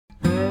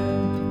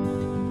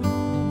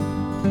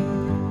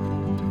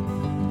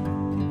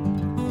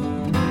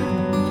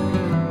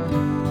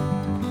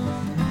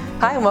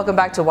Hi, and welcome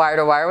back to Wire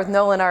to Wire with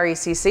Nolan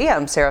RECC.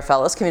 I'm Sarah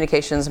Fellows,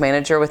 Communications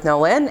Manager with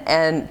Nolan,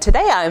 and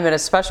today I'm in a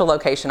special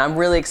location. I'm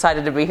really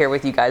excited to be here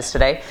with you guys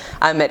today.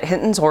 I'm at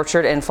Hinton's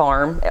Orchard and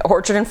Farm, right?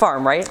 Orchard and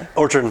Farm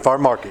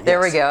Market. There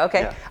we go,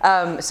 okay.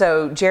 Yeah.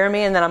 So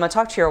Jeremy, and then I'm going to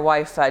talk to your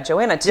wife,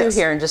 Joanna, too,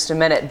 here in just a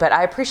minute, but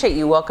I appreciate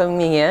you welcoming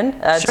me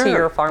in to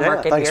your farm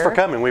market here. Thanks for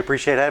coming. We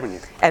appreciate having you.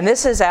 And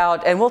this is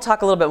out, and we'll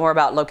talk a little bit more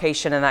about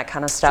location and that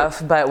kind of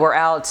stuff, but we're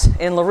out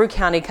in LaRue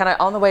County, kind of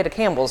on the way to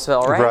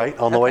Campbellsville, right? Right,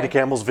 on the way to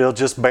Campbellsville,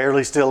 just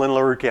barely still in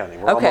LaRue County.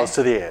 We're almost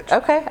to the edge.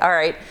 Okay, all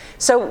right.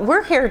 So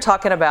we're here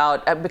talking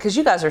about, because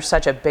you guys are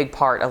such a big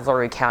part of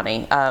LaRue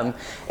County.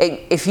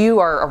 If you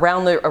are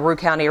around LaRue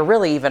County, or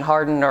really even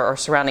Hardin or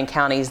surrounding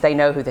counties, they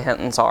know who the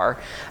Hintons are.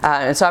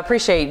 And so I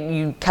appreciate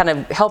you kind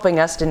of helping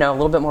us to know a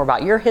little bit more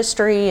about your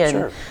history.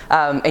 And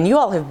and you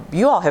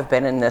all have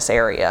been in this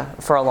area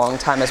for a long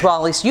time as well.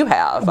 At least you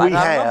have. We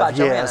have,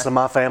 yes. And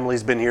my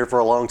family's been here for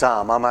a long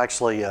time. I'm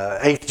actually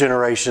 8th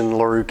generation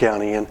LaRue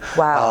County,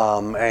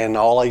 and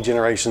all 8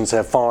 generations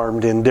have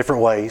farmed in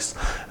different ways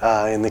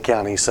in the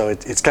county. So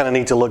it's kind of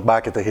neat to look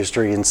back at the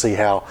history and see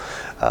how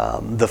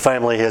the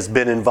family has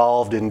been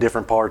involved in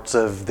different parts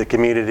of the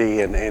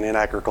community and in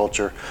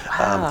agriculture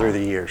through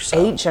the years.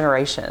 So. 8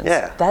 generations.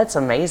 Yeah. That's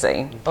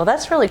amazing. Well,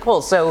 that's really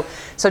cool. So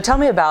tell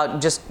me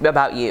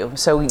about you.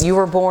 So you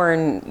were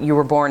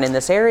born in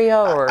this area,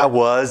 or? I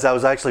was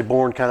actually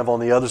born kind of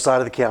on the other side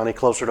of the county,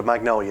 closer to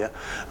Magnolia.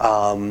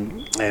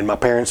 And my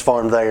parents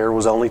farmed there,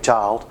 was only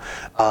child.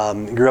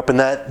 Grew up in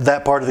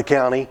that part of the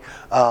county.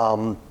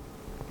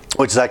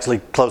 Which is actually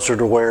closer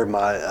to where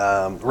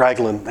my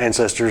Raglan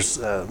ancestors,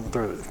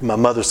 my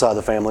mother's side of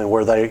the family,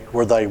 where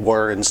they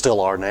were and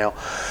still are now.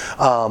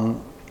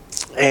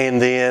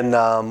 And then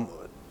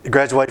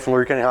graduated from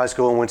LaRue County High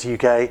School and went to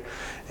UK,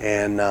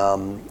 and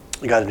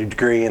got a new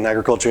degree in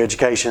agriculture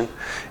education,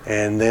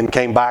 and then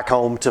came back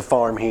home to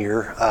farm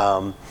here.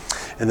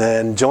 And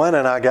then Joanna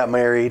and I got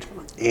married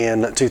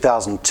in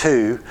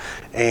 2002,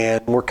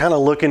 and we're kind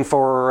of looking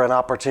for an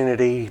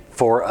opportunity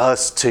for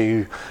us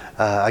to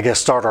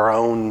start our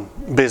own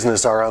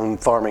business, our own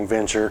farming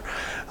venture.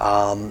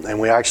 And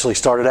we actually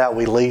started out,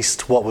 we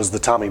leased what was the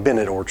Tommy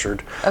Bennett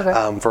Orchard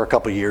for a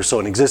couple of years. So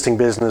an existing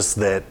business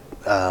that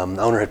the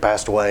owner had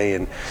passed away,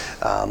 and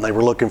they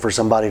were looking for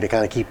somebody to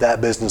kind of keep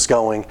that business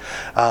going.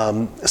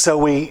 So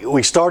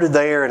we started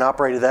there and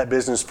operated that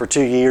business for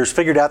 2 years,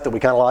 figured out that we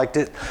kind of liked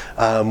it.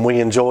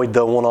 We enjoyed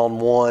the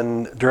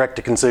one-on-one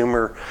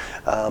direct-to-consumer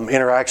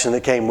interaction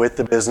that came with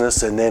the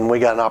business, and then we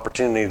got an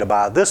opportunity to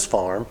buy this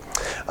farm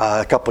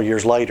a couple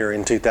years later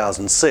in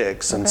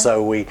 2006. And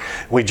so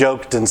we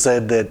joked and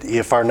said that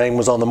if our name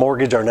was on the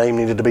mortgage, our name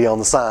needed to be on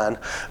the sign.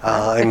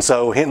 And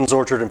so Hinton's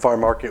Orchard and Farm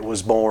Market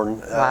was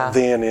born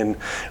then in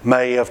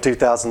May of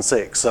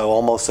 2006, so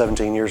almost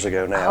 17 years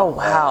ago now. Oh,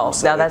 wow.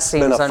 So now that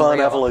seems been a fun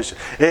unreal. evolution.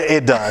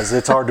 It does.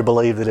 It's hard to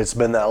believe that it's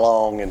been that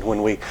long. And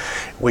when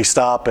we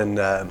stop and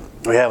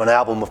we have an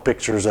album of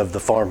pictures of the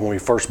farm when we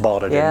first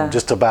bought it, and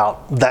just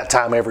about that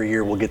time every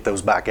year we'll get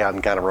those back out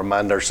and kind of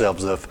remind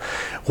ourselves of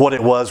what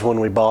it was when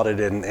we bought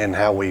it and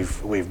how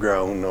we've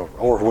grown,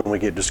 or when we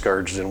get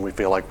discouraged and we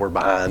feel like we're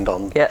behind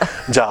on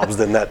jobs,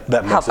 then that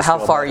makes us how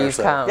feel far better. you've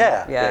come.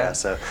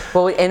 So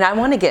well, and I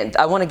want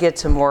to get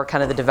to more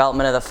kind of the development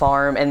of the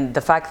farm, and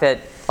the fact that,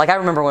 like, I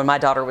remember when my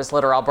daughter was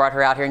little, I brought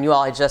her out here and you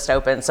all had just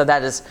opened, so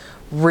that is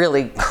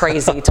really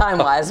crazy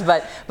time-wise.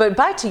 But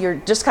back to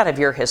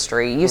your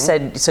history. You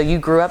said, so you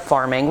grew up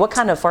farming. What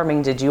kind of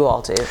farming did you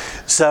all do?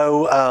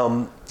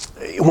 So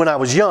when I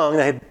was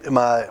young,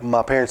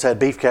 my parents had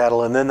beef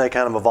cattle, and then they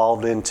kind of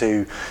evolved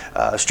into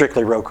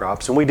strictly row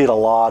crops. And we did a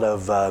lot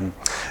of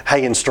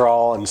hay and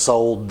straw and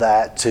sold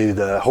that to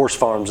the horse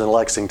farms in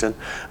Lexington,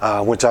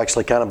 which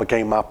actually kind of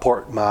became my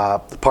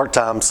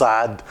part-time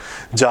side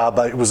job.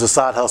 It was a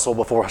side hustle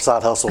before a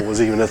side hustle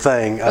was even a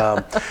thing.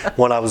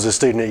 When I was a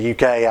student at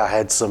UK, I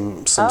had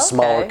some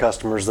smaller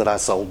customers that I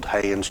sold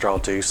hay and straw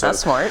to. So that's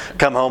smart.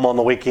 Come home on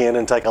the weekend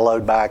and take a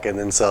load back, and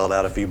then sell it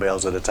out a few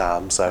bales at a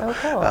time. So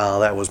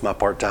that was my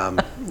part-time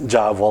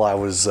job while I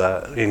was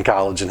in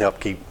college, and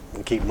helped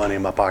keep money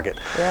in my pocket.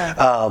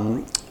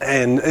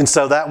 And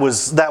so that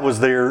was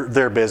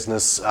their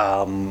business,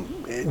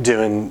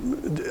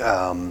 doing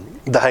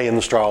the hay and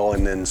the straw,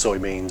 and then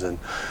soybeans and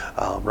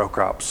row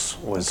crops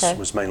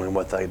was mainly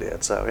what they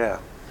did.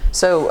 So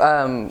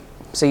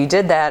So you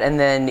did that, and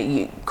then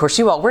of course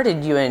where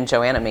did you and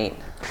Joanna meet?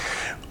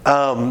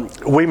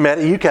 We met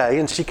at UK,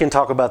 and she can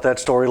talk about that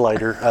story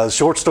later. The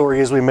short story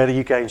is we met at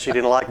UK, and she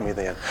didn't like me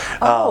then.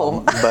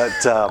 I'm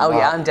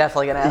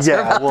definitely going to ask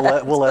her about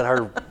we'll let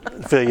her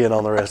fill you in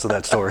on the rest of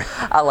that story.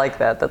 I like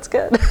that. That's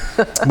good.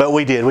 But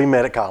we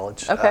met at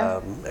college,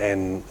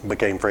 and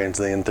became friends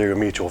then through a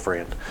mutual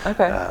friend.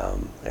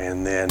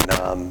 And then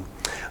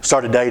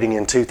started dating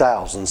in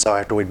 2000, so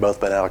after we'd both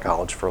been out of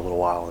college for a little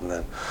while, and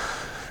then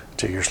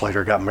 2 years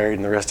later got married,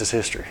 and the rest is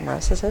history. The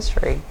rest is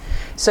history.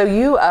 So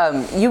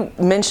you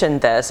mentioned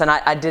this, and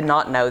I did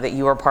not know that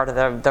you were part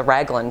of the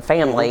Raglan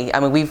family. I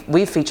mean,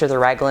 we've featured the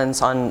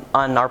Raglans on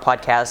our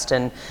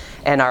podcast,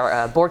 and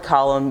our board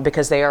column,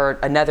 because they are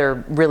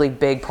another really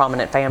big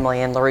prominent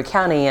family in LaRue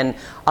County and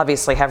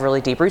obviously have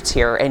really deep roots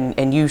here,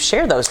 and you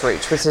share those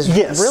roots, which is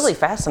really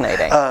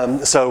fascinating.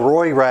 So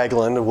Roy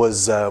Ragland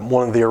was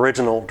one of the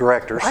original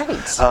directors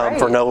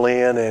for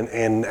No-Lin,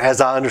 and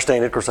as I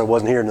understand it, of course I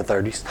wasn't here in the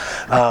 30s,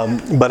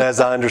 but as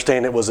I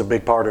understand it, was a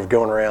big part of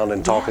going around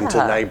and talking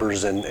to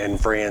neighbors and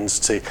friends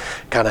to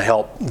kind of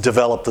help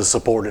develop the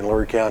support in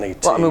LaRue County.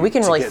 Well, I mean, we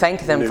can really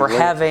thank them for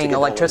having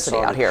electricity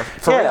out here,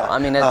 for real. I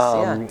mean,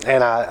 it's,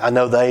 and I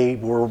know they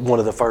were one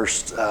of the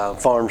first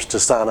farms to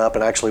sign up,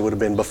 and actually would have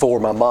been before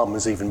my mom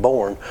was even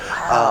born,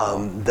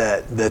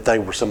 that they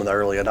were some of the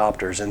early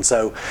adopters. And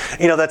so,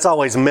 you know, that's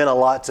always meant a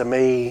lot to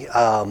me.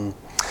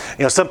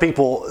 You know, some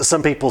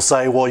people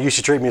say, well, you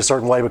should treat me a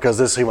certain way because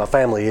this is who my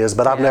family is,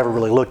 but I've never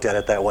really looked at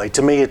it that way.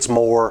 To me, it's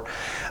more,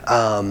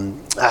 I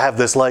have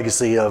this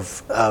legacy of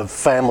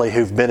family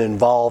who've been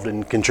involved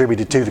and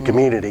contributed to the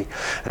community,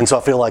 and so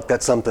I feel like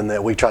that's something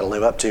that we try to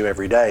live up to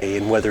every day.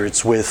 And whether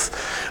it's with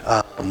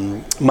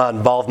my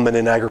involvement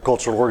in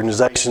agricultural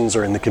organizations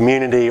or in the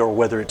community, or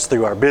whether it's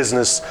through our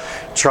business,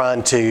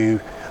 trying to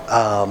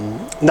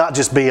not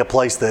just be a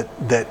place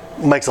that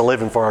makes a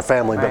living for our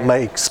family, but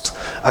makes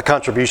a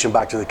contribution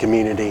back to the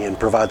community and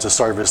provides a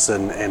service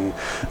and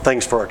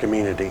things for our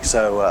community.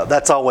 So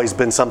that's always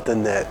been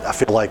something that I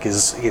feel like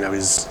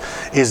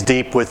is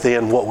deep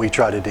within what we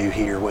try to do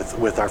here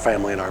with our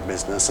family and our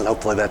business, and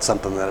hopefully that's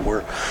something that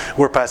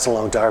we're passing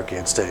along to our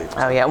kids too.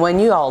 Oh yeah, when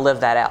you all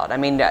live that out. I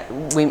mean,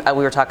 we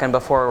were talking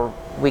before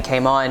we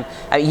came on.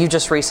 You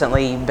just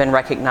recently been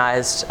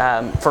recognized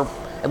for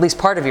at least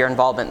part of your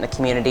involvement in the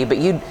community, but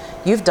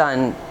you've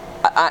done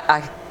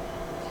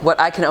what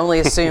I can only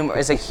assume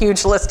is a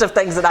huge list of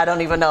things that I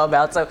don't even know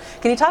about. So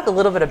can you talk a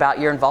little bit about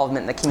your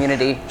involvement in the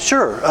community?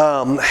 Sure,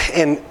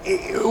 and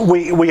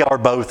we are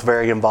both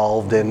very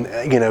involved,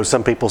 and you know,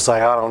 some people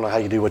say, I don't know how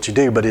you do what you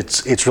do, but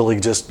it's really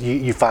just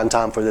you find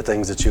time for the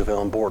things that you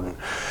feel important.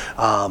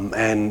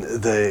 And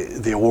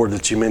the award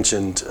that you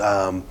mentioned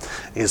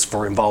is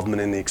for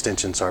involvement in the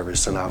Extension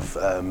Service, and I've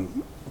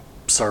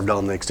served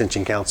on the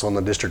Extension Council and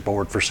the District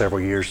Board for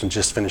several years, and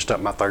just finished up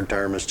my third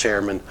term as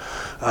chairman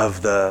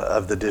of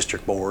the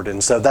District Board.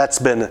 And so that's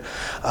been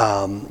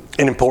an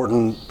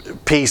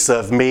important piece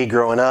of me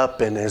growing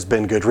up, and has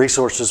been good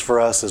resources for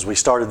us as we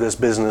started this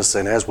business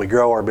and as we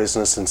grow our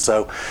business. And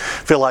so I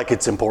feel like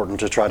it's important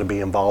to try to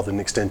be involved in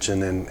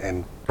Extension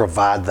and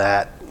provide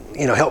that,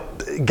 you know,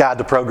 help guide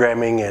the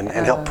programming and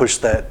help push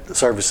that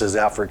services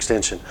out for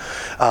Extension.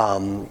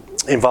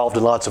 Involved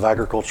in lots of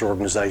agriculture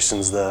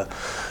organizations, the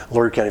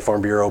LaRue County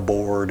Farm Bureau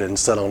Board, and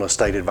sat on a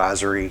state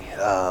advisory,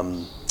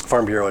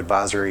 Farm Bureau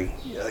Advisory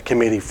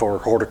Committee for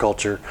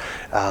Horticulture.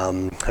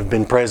 I've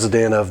been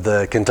president of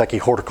the Kentucky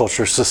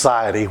Horticulture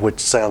Society, which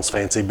sounds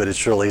fancy, but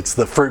it's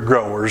the fruit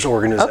growers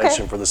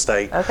organization for the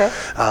state.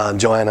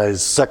 Joanna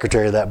is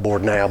secretary of that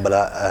board now, but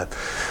I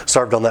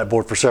served on that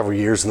board for several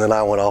years, and then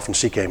I went off and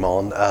she came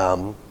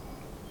on.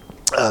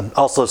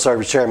 Also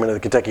served as chairman of the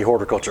Kentucky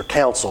Horticulture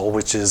Council,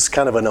 which is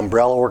kind of an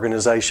umbrella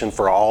organization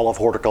for all of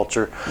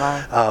horticulture,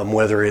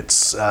 whether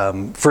it's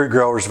fruit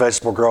growers,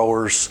 vegetable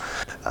growers,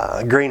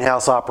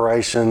 greenhouse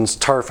operations,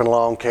 turf and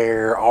lawn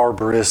care,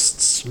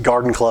 arborists,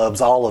 garden clubs.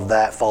 All of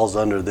that falls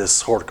under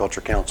this Horticulture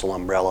Council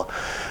umbrella.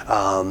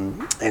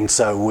 And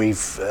so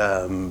we've,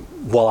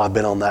 while I've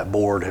been on that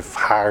board, have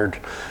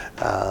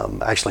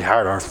actually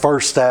hired our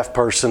first staff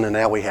person, and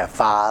now we have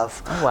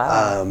 5. Oh,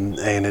 wow.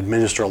 And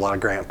administer a lot of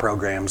grant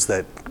programs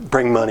that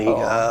bring money,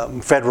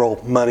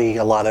 federal money,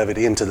 a lot of it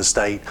into the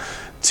state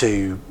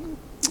to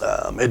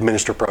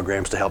administer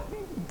programs to help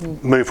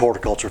move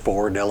horticulture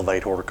forward and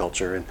elevate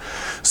horticulture. And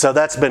so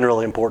that's been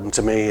really important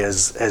to me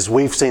as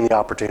we've seen the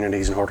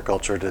opportunities in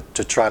horticulture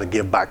to try to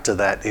give back to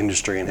that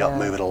industry and help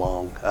move it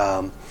along.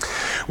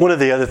 One of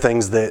the other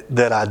things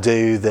that I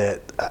do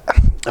that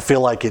I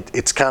feel like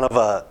it's kind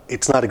of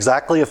it's not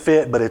exactly a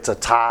fit, but it's a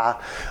tie,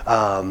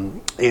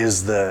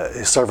 is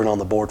serving on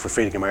the board for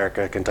Feeding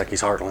America,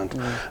 Kentucky's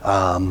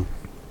Heartland.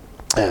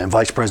 And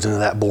vice president of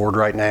that board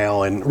right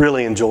now, and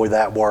really enjoy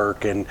that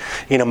work. And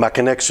you know, my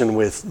connection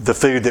with the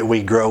food that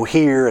we grow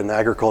here and the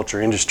agriculture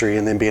industry,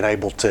 and then being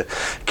able to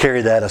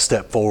carry that a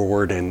step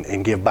forward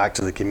and give back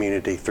to the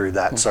community through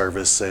that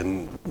service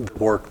and the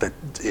work that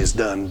is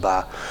done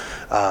by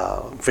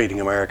Feeding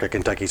America,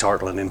 Kentucky's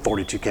Heartland, in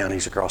 42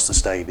 counties across the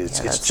state.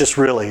 It's just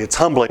really, it's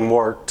humbling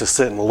work to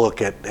sit and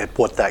look at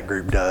what that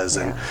group does.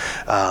 And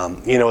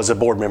you know, as a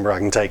board member, I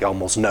can take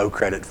almost no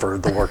credit for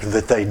the work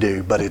that they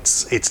do, but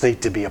it's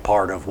neat to be a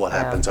part of what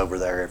happens over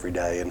there every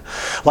day. And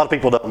a lot of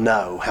people don't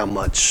know how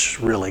much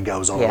really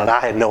goes on, and I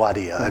had no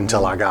idea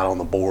until I got on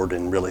the board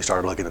and really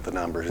started looking at the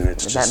numbers. And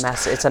it's just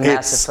it's a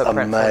massive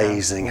footprint. It's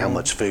amazing how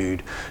much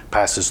food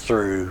passes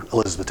through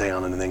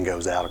Elizabethtown and then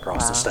goes out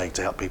across the state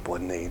to help people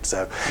in need.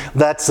 So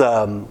that's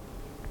a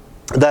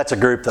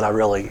group that I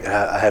really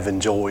have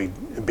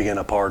enjoyed being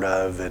a part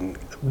of, and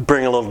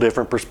bring a little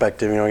different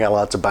perspective. You know, we got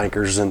lots of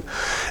bankers and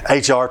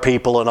HR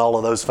people and all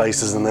of those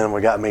faces, and then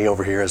we got me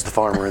over here as the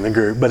farmer in the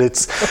group. But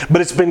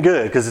it's been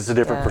good because it's a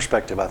different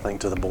perspective, I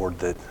think, to the board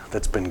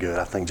that's been good.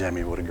 I think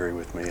Jamie would agree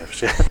with me if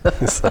she.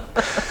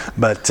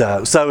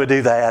 So we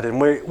do that, and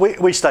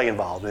we stay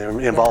involved.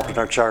 We're involved in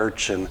our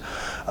church, and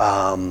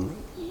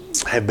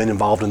have been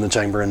involved in the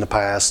chamber in the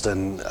past,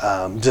 and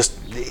just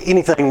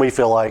anything we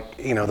feel like,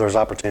 you know, there's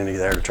opportunity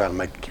there to try to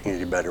make the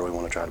community better, we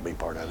want to try to be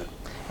part of it.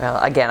 Well,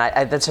 again,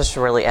 that's just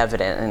really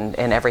evident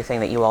in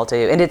everything that you all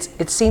do, and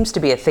it seems to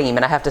be a theme.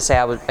 And I have to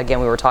say, we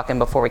were talking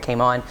before we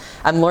came on.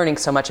 I'm learning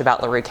so much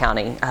about LaRue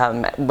County.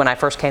 When I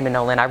first came to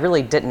Nolan, I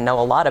really didn't know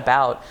a lot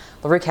about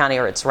LaRue County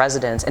or its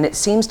residents, and it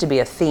seems to be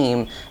a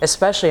theme,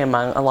 especially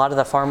among a lot of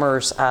the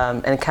farmers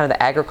and kind of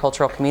the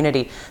agricultural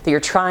community, that you're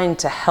trying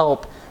to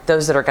help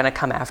those that are going to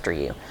come after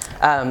you.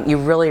 You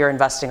really are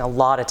investing a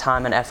lot of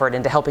time and effort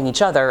into helping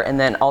each other, and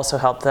then also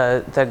help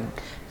the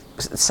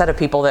set of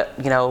people that,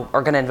 you know,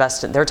 are going to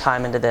invest their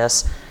time into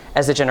this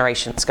as the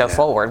generations go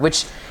forward,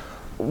 which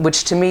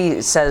to me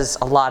says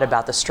a lot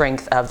about the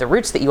strength of the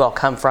roots that you all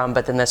come from,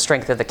 but then the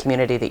strength of the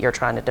community that you're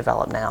trying to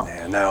develop now.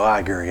 Yeah, no, I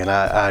agree, and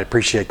I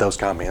appreciate those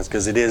comments,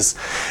 because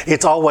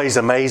it's always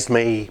amazed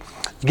me,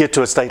 get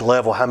to a state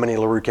level, how many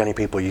LaRue County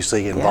people you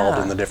see involved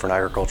in the different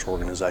agricultural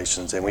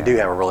organizations. And we do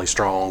have a really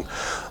strong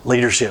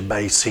leadership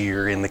base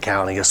here in the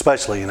county,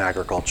 especially in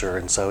agriculture.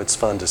 And so it's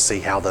fun to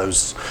see how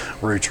those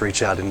roots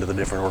reach out into the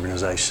different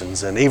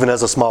organizations. And even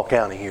as a small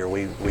county here,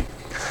 we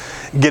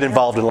get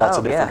involved in lots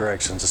of different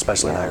directions,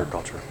 especially in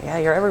agriculture. Yeah,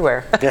 you're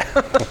everywhere. Yeah.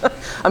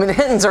 I mean, the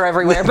Hittens are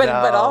everywhere,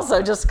 but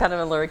also just kind of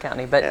in LaRue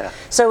County. But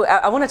so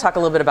I want to talk a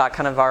little bit about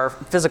kind of our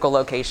physical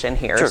location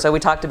here. Sure. So we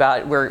talked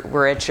about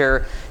we're at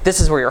this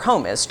is where your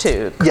home is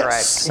too, correct?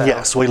 Yes, so.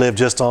 yes. We live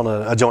just on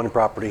a adjoining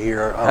property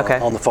here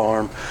on the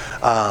farm.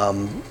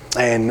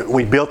 And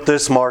we built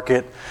this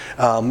market.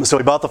 So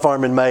we bought the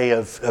farm in May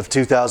of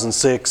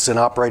 2006 and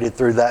operated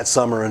through that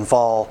summer and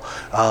fall,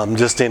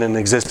 just in an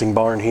existing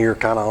barn here,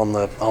 kind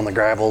of on the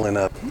gravel in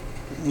a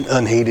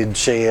unheated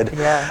shed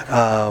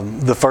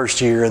the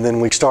first year, and then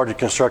we started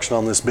construction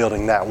on this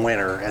building that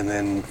winter, and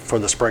then for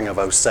the spring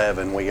of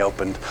 07 we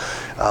opened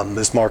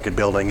this market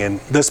building. And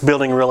this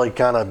building really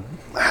kind of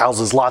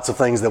houses lots of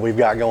things that we've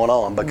got going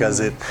on, because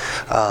it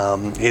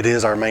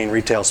is our main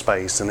retail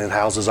space, and it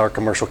houses our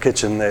commercial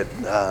kitchen that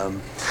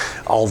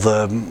all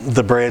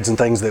the breads and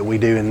things that we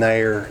do in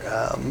there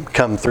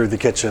come through the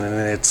kitchen,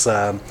 and it's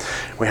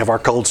we have our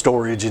cold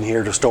storage in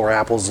here to store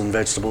apples and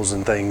vegetables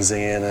and things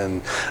in,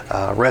 and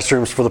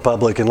restrooms for the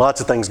public, and lots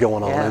of things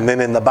going on. And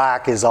then in the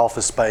back is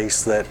office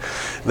space that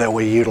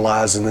we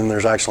utilize, and then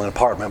there's actually an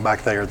apartment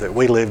back there that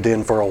we lived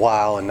in for a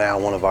while, and now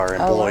one of our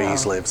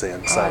employees lives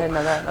in. So I didn't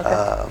know that.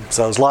 Okay.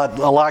 So there's a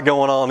lot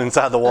going on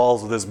inside the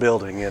walls of this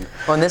building. And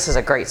this is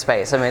a great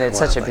space. I mean, it's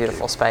such a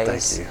beautiful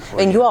space. Thank you.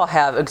 And you all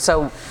have,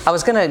 so I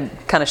was going to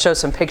kind of show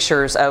some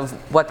pictures of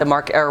what the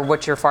market or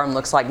what your farm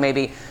looks like,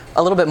 maybe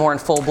a little bit more in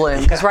full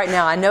bloom, because right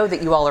now I know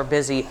that you all are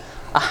busy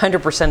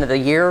 100% of the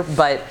year,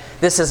 but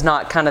this is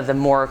not kind of the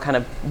more kind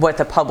of what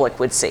the public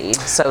would see.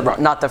 So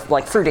not the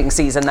like fruiting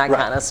season, that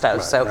kind of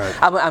stuff.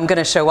 I'm going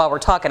to show, while we're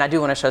talking, I do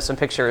want to show some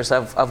pictures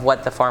of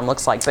what the farm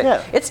looks like,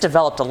 but it's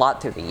developed a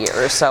lot through the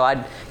years. So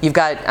I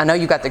know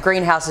you've got the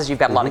greenhouses, you've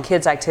got a lot of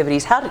kids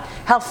activities.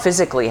 How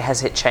physically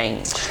has it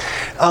changed?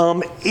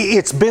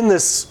 It's been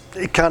this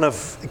kind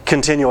of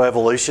continual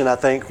evolution. I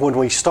think when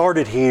we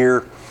started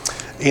here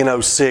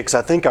in 06,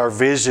 I think our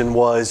vision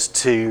was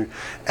to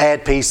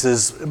add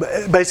pieces.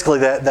 Basically,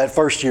 that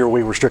first year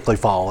we were strictly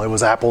fall. It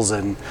was apples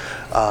and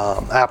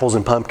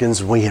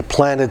pumpkins. We had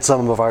planted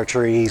some of our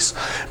trees.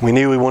 We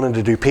knew we wanted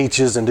to do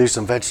peaches and do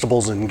some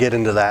vegetables and get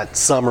into that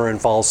summer and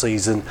fall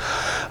season.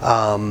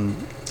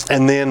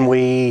 And then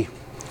we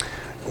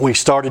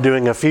started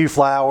doing a few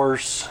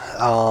flowers.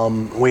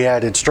 We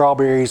added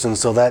strawberries, and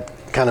so that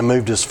kind of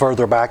moved us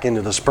further back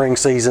into the spring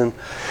season.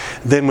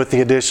 Then with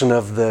the addition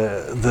of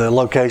the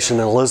location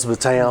in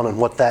Elizabethtown and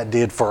what that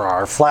did for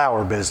our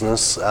flower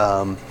business,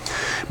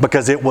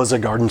 because it was a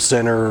garden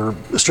center,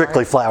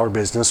 strictly flower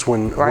business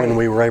when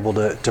we were able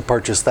to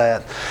purchase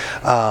that.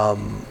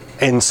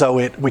 And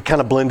so we kind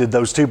of blended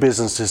those two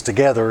businesses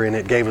together, and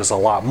it gave us a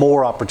lot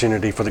more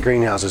opportunity for the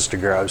greenhouses to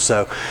grow.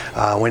 So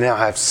we now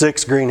have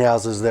 6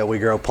 greenhouses that we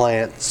grow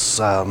plants,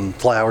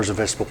 flowers and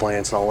vegetable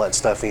plants and all that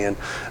stuff in,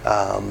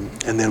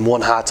 and then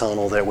 1 high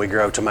tunnel that we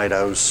grow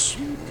tomatoes,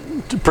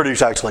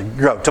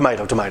 grow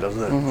tomatoes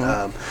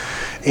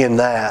in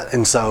that.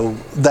 And so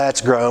that's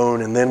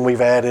grown, and then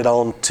we've added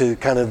on to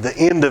kind of the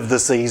end of the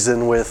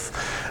season with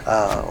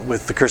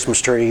the Christmas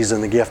trees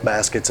and the gift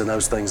baskets and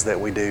those things that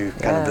we do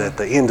kind of at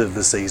the end of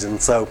the season.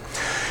 So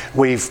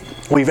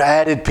we've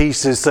added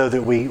pieces so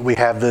that we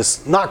have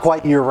this not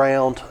quite year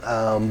round,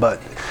 but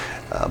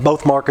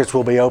Both markets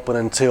will be open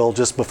until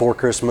just before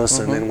Christmas,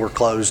 and then we're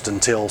closed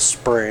until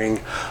spring,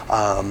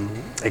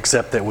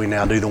 except that we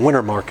now do the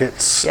winter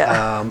markets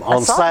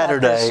on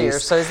Saturdays. This year.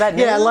 So is that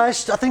new? Yeah, I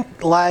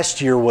think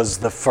last year was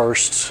the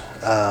first.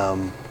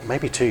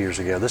 Maybe 2 years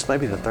ago. This may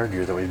be the third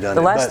year that we've done it.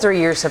 The last 3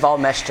 years have all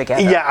meshed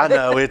together. Yeah, I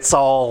know. It's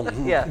all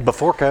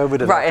before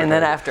COVID and right, after and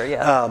then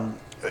COVID.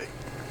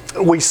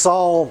 after, We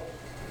saw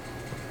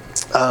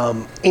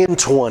in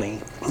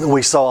 20,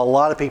 we saw a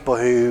lot of people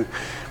who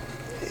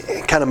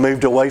kind of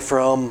moved away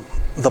from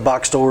the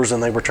box stores,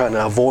 and they were trying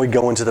to avoid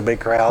going to the big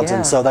crowds,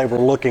 and so they were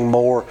looking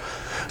more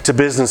to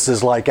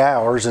businesses like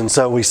ours, and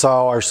so we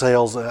saw our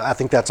sales. I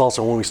think that's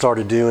also when we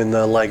started doing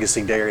the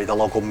Legacy Dairy, the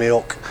local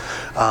milk.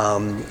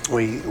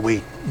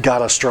 We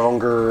got a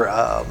stronger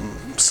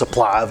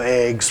supply of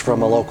eggs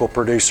from a local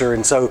producer,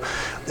 and so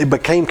it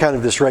became kind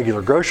of this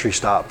regular grocery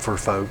stop for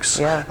folks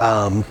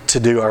to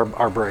do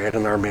our bread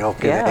and our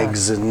milk and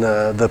eggs and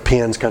the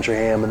Penn's Country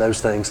Ham and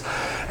those things.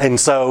 And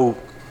so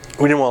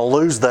we didn't want to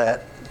lose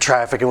that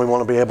traffic, and we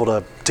want to be able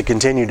to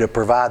continue to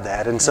provide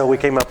that. And so we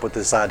came up with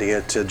this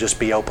idea to just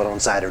be open on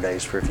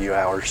Saturdays for a few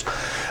hours,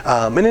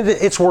 and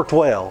it's worked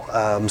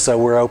well. So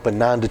we're open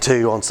 9 to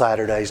 2 on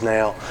Saturdays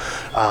now,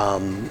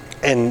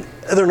 and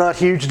they're not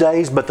huge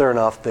days, but they're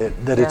enough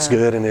that it's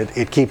good, and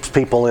it keeps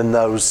people in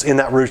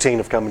that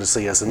routine of coming to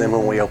see us. And then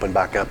when we open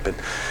back up at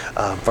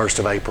 1st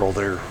of April,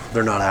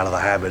 they're not out of the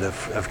habit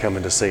of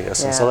coming to see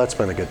us, and so that's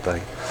been a good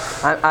thing.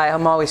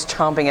 I'm always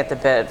chomping at the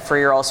bit for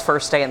your all's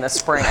first day in the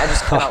spring. I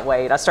just cannot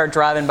wait. I start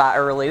driving by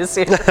early to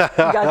see if you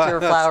got your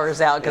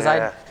flowers out,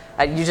 because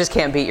you just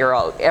can't beat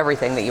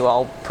everything that you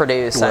all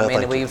produce. Well,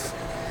 I mean,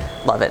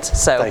 love it.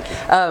 So thank you.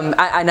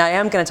 I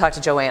am going to talk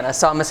to Joanna,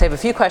 so I'm going to save a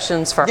few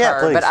questions for her,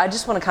 please. but I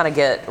just want to kind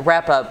of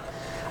wrap up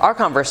our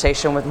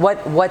conversation with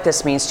what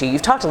this means to you.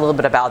 You've talked a little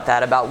bit about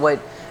that, about what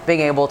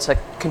being able to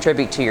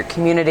contribute to your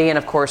community, and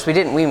of course we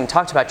even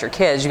talked about your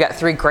kids. You got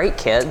 3 great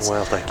kids.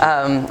 Well, thank you.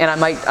 And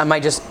I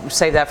might just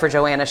save that for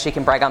Joanna. She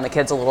can brag on the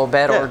kids a little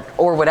bit,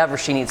 or whatever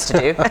she needs to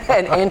do,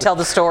 and tell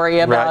the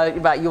story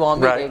about you all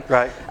meeting.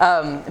 Right.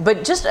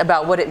 But just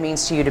about what it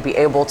means to you to be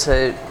able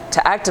to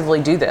actively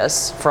do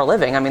this for a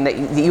living. I mean, that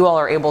you all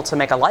are able to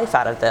make a life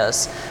out of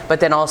this, but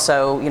then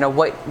also,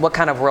 what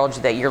kind of world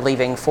that you're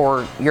leaving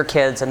for your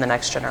kids and the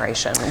next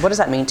generation. What does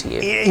that mean to you?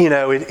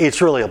 It's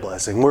really a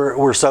blessing.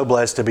 We're so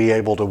blessed to be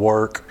able to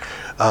work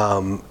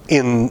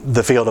in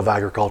the field of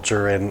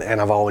agriculture, and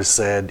I've always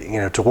said,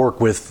 to work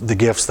with the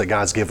gifts that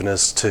God's given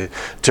us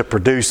to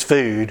produce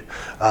food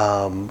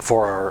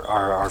for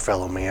our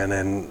fellow men,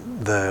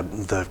 and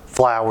the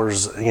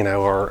flowers,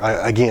 are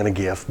again a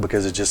gift,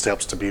 because it just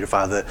helps to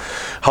beautify the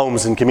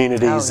homes and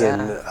communities.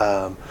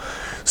 And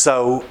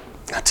so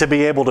to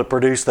be able to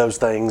produce those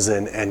things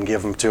and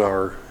give them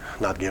to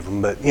not give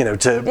them, but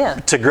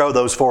to grow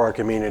those for our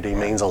community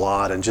means a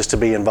lot. And just to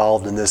be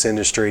involved in this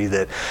industry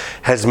that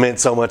has meant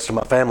so much to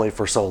my family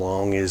for so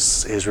long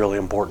is really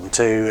important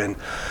too.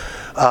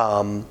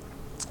 And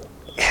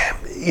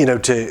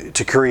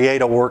to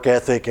create a work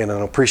ethic and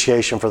an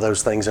appreciation for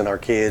those things in our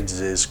kids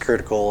is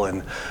critical.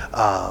 And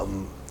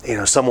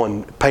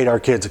someone paid our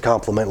kids a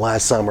compliment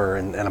last summer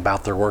and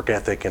about their work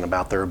ethic and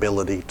about their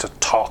ability to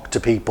talk to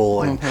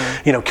people and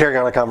carry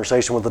on a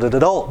conversation with an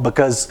adult,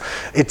 because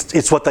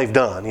it's what they've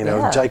done.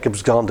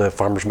 Jacob's gone to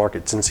farmers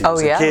market since he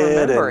was a kid.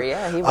 I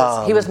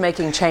remember. He was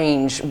making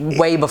change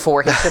way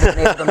before he should have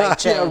been able to make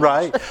change.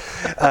 Right.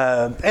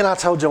 And I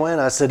told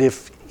Joanna, I said,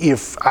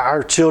 if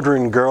our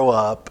children grow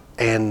up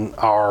and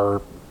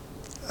are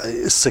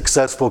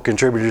successful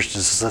contributors to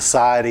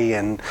society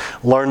and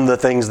learn the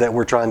things that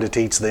we're trying to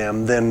teach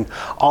them, then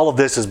all of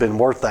this has been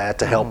worth that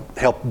to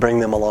help bring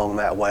them along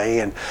that way.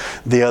 And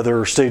the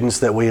other students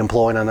that we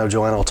employ, and I know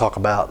Joanna will talk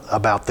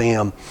about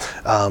them,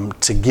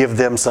 to give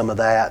them some of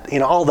that,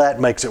 all that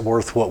makes it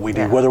worth what we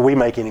do, whether we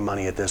make any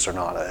money at this or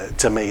not.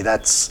 To me,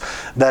 that's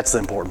the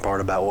important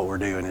part about what we're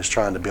doing, is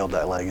trying to build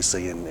that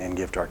legacy and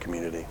give to our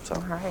community. So.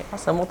 All right,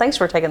 awesome. Well, thanks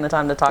for taking the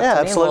time to talk to me.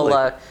 Absolutely.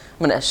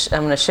 I'm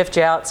going to shift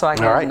you out so I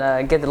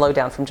can get the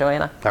lowdown from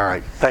Joanna. All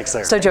right. Thanks,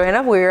 Sarah. So Joanna,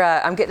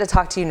 I'm getting to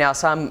talk to you now.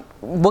 So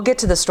we'll get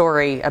to the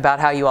story about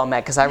how you all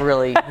met, because I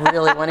really,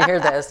 really want to hear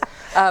this.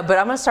 But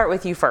I'm going to start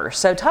with you first.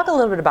 So talk a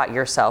little bit about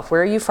yourself.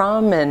 Where are you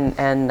from, and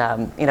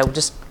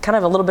just kind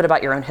of a little bit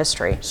about your own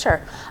history.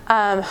 Sure.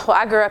 Well,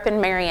 I grew up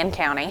in Marion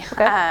County,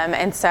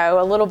 and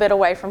so a little bit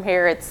away from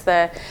here. It's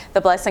the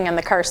blessing and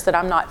the curse that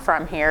I'm not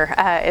from here,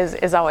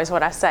 is always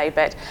what I say.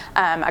 But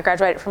I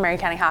graduated from Marion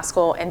County High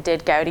School and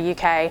did go to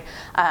UK.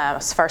 I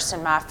was first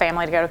in my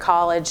family to go to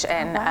college,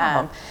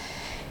 and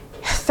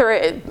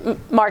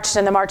marched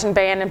in the marching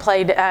band and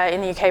played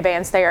in the UK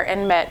bands there,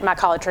 and met my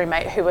college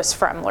roommate who was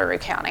from LaRue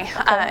County.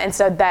 And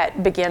so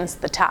that begins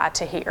the tie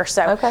to here.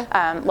 So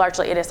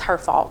largely it is her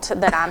fault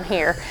that I'm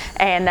here,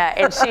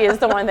 and she is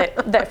the one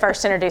that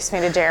first introduced me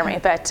to Jeremy.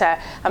 But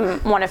I'm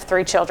one of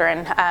 3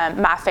 children.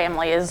 My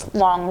family is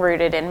long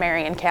rooted in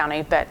Marion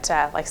County, but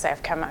like I say,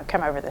 I've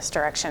come over this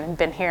direction and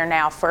been here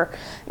now for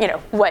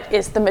what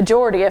is the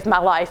majority of my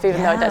life,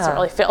 even though it doesn't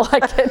really feel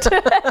like it.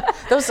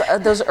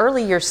 Those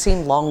early years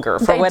seem longer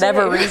agriculture for They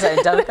whatever do.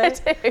 reason, don't they?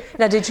 They do.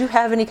 Now, did you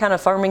have any kind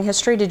of farming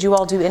history? Did you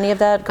all do any of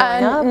that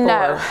growing up?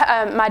 No.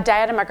 or- My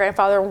dad and my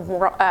grandfather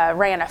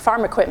ran a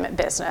farm equipment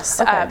business,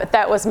 but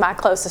that was my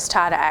closest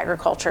tie to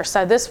agriculture.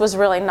 So this was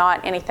really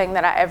not anything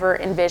that I ever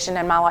envisioned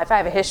in my life. I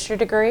have a history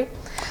degree,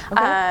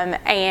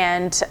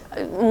 and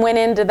went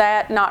into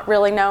that not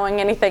really knowing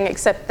anything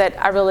except that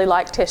I really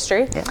liked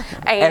history. Yeah.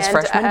 And, As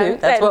freshmen do.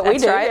 That's what we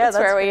do. Right. Yeah, that's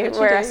where what you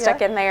I do,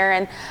 stuck in there,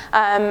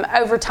 and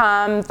over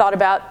time thought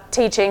about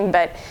teaching,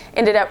 but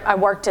ended up I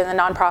worked in the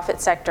nonprofit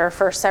sector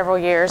for several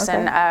years,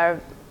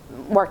 and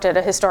worked at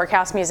a historic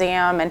house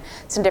museum and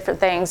some different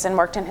things, and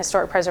worked in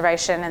historic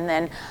preservation, and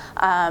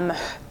then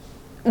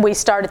we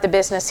started the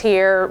business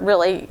here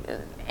really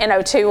in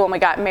 '02 when we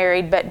got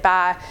married, but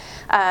by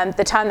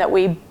the time that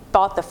we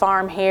bought the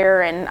farm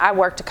here, and I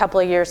worked a couple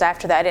of years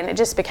after that, and it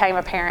just became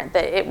apparent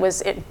that it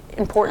was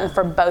important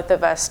for both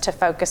of us to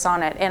focus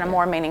on it in a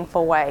more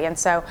meaningful way. And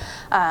so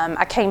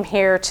I came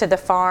here to the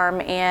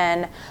farm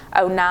in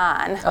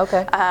 '09.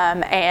 Okay.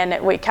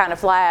 And we kind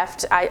of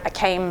laughed. I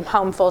came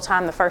home full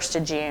time the 1st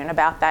of June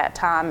about that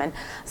time, and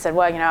said,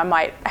 well, I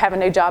might have a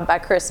new job by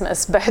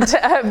Christmas,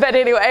 but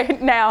anyway,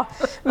 now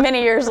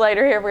many years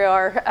later, here we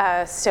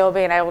are, still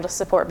being able to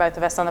support both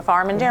of us on the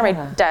farm. And Jeremy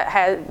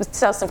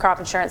sells some crop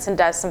insurance and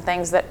does some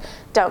things that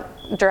don't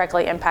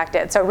directly impact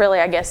it. So really,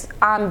 I guess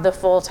I'm the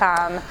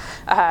full-time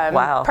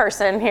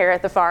person here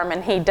at the farm,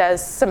 and he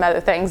does some other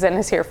things and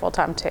is here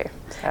full-time too.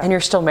 So. And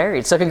you're still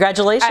married, so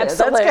congratulations.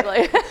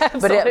 Absolutely.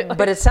 Absolutely.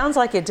 But it sounds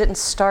like it didn't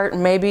start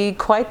maybe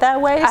quite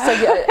that way.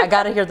 So I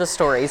got to hear the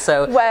story.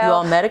 So you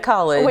all met at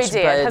college. We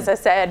did. As I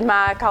said,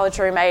 my college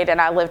roommate and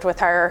I lived with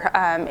her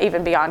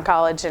even beyond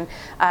college,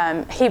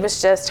 and he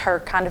was just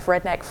her kind of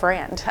redneck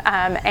friend,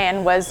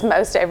 and was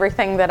most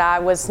everything that I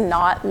was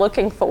not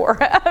looking for.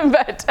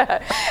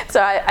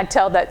 So I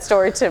tell that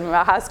story to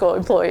my high school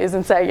employees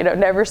and say,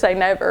 never say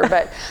never.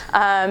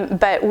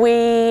 But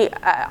we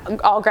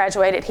all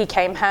graduated. He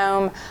came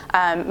home.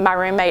 My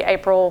roommate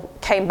April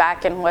came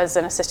back and was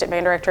an assistant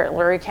band director at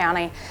LaRue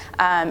County,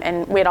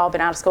 and we had all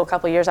been out of school a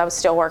couple of years. I was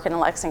still working in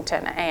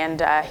Lexington,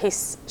 and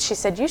she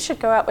said, you should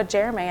go out with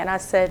Jeremy. And I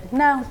said,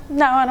 no,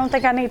 I don't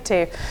think I need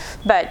to.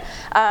 But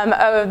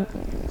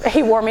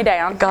he wore me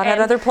down. God had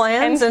other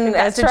plans, and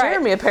as did right.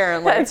 Jeremy,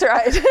 apparently. That's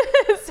right.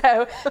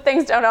 So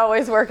things don't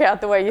always work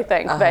out the way you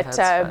think, but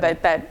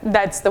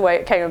that's the way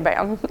it came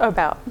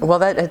about.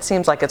 Well, it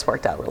seems like it's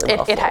worked out really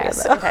well. It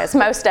has.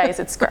 Most days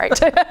it's great.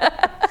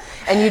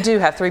 And you do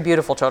have 3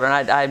 beautiful children.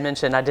 I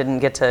mentioned I didn't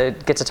get to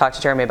talk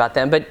to Jeremy about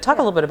them, but talk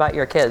a little bit about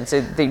your kids.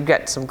 You've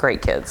got some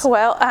great kids.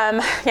 Well,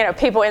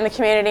 people in the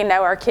community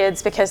know our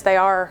kids because they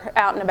are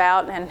out and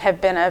about and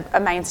have been a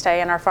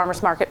mainstay in our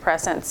farmers market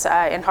presence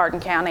in Hardin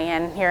County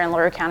and here in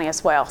LaRue County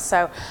as well.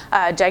 So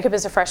Jacob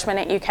is a freshman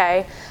at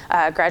UK,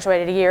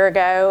 graduated a year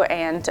ago,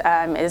 and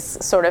is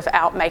sort of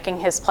out making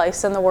his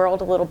place in the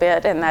world a little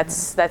bit, and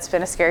that's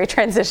been a scary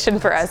transition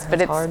for us,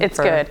 but it's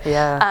good.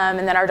 Yeah.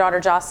 And then our daughter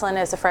Jocelyn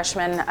is a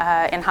freshman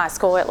in high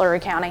school at LaRue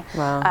County.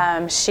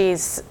 Wow.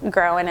 She's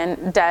growing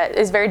and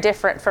is very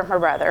different from her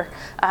brother,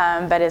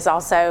 but is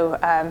also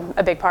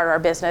a big part of our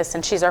business,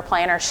 and she's our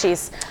planner.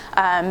 She's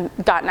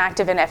gotten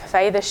active in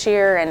FFA this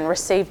year and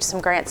received some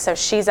grants, so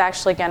she's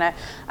actually going to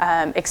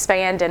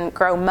expand and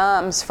grow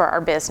mums for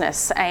our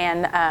business,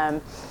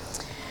 and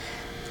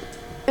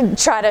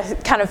try to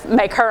kind of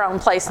make her own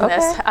place in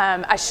this.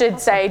 I should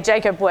say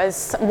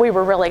we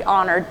were really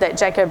honored that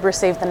Jacob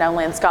received the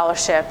Nolan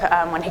Scholarship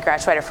when he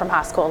graduated from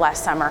high school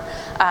last summer.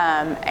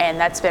 And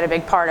that's been a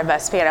big part of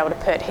us being able to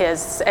put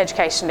his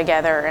education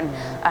together,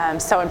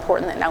 and so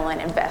important that Nolan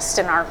invests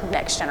in our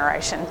next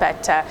generation.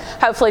 But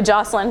hopefully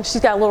Jocelyn,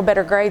 she's got a little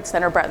better grades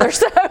than her brother,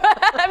 so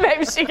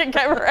maybe she can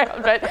come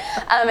around. But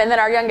and then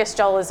our youngest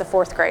Joel is a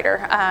 4th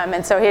grader,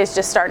 and so he's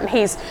just starting.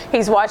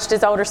 He's watched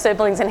his older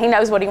siblings, and he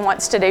knows what he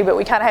wants to do, but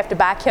we kind of have to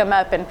back him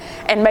up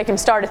and make him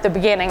start at the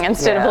beginning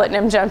instead of letting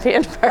him jump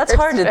in first. That's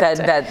hard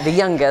the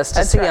youngest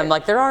to see them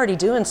like they're already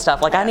doing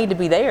stuff. Like I need to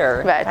be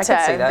there. But, I can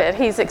see that.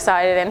 But he's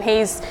excited, and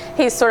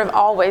he's sort of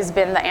always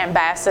been the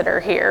ambassador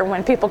here.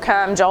 When people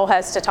come, Joel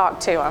has to talk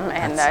to them,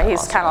 and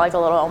he's kind of like a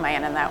little old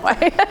man in that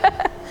way.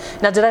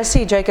 Now, did I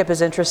see Jacob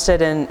is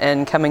interested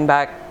in coming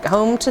back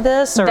home to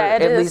this, or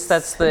at least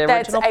that's the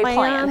original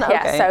plan?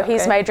 Yeah, so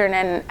he's majoring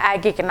in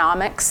ag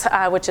economics,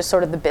 which is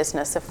sort of the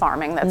business of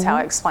farming. That's how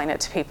I explain it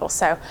to people.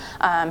 So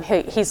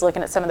he's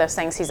looking at some of those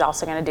things. He's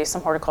also going to do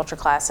some horticulture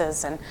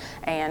classes,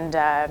 and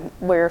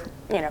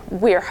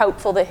we're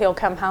hopeful that he'll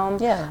come home.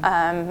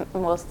 Yeah.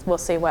 We'll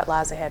see what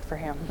lies ahead for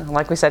him.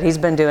 Like we said, he's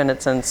been doing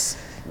it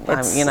since.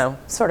 It's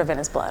sort of in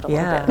his blood a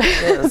little bit.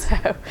 It is.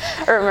 So,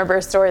 I remember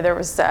a story. There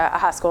was a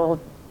high school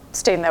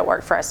student that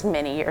worked for us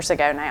many years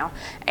ago now,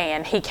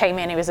 and he came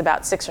in, he was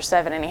about 6 or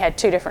 7, and he had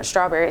 2 different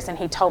strawberries, and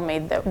he told me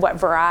what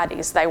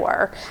varieties they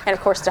were, and of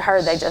course to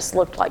her they just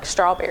looked like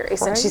strawberries.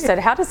 Right. And she said,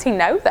 how does he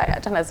know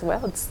that? And I said,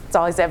 well, it's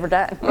all he's ever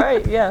done.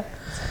 Right, yeah.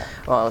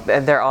 Well,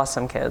 they're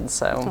awesome kids.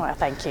 So. Well,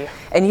 thank you.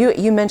 And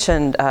you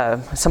mentioned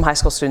some high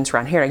school students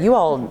around here. You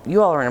all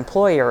are an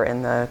employer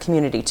in the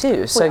community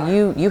too. So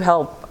you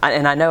help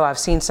and I know I've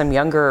seen some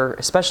younger,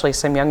 especially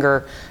some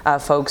younger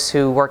folks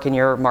who work in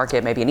your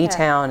market, maybe in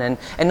E-Town,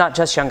 and not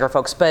just younger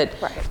folks, but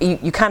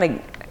you kind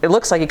of, it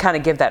looks like you kind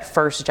of give that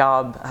first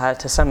job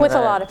to some with of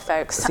the, a lot of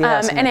folks,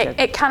 yeah, and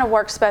it kind of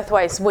works both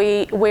ways.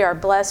 We are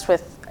blessed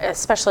with,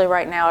 especially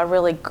right now, a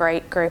really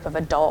great group of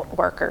adult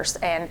workers,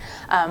 and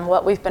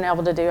what we've been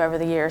able to do over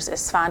the years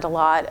is find a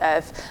lot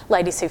of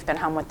ladies who've been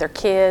home with their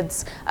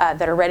kids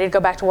that are ready to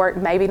go back to work,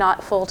 maybe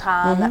not full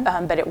time,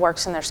 but it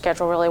works in their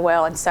schedule really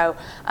well, and so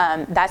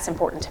that's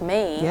important to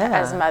me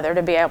as a mother,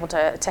 to be able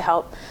to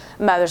help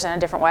mothers in a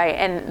different way,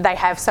 and they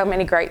have so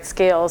many great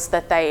skills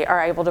that they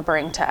are able to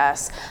bring to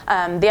us.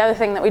 The other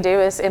thing that we do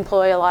is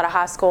employ a lot of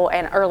high school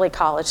and early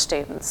college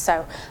students.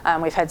 So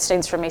we've had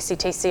students from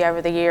ECTC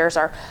over the years,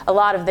 or a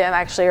lot of them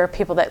actually are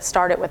people that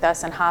started with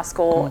us in high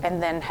school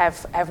and then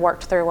have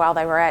worked through while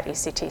they were at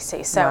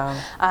ECTC. So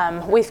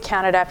we've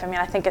counted up, I mean,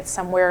 I think it's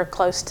somewhere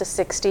close to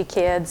 60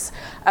 kids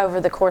over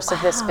the course of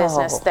this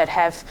business that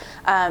have,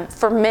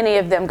 for many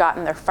of them,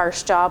 gotten their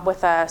first job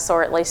with us,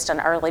 or at least an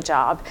early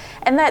job.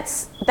 And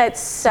that's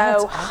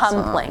so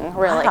humbling,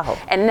 really.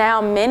 And now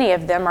many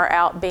of them are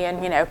out being,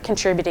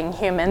 contributing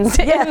humans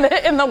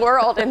in the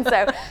world. And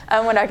so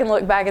when I can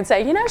look back and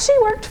say, she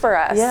worked for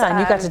us. Yeah, and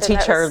you got to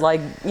teach her,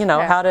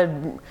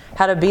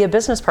 how to be a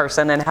business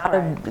person and how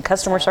to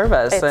customer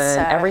service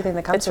and everything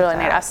that comes with It's really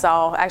that. neat. I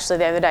saw, actually,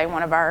 the other day,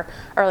 one of our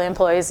early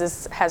employees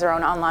has her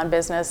own online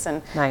business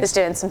and is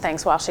doing some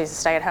things while she's a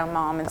stay-at-home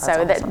mom. And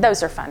so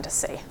those are fun to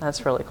see.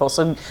 That's really cool.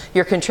 So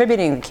you're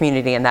contributing to the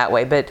community in that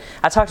way. But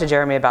I talked to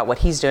Jeremy about what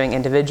he's doing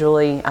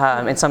individually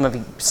and some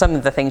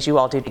of the things you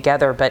all do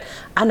together. But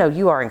I know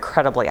you are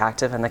incredibly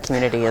active in the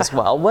community as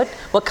well.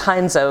 What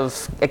kinds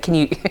of can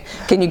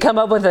you come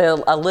up with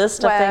a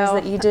list of things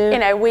that you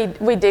do?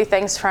 We do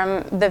things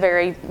from the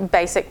very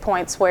basic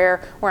points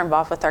where we're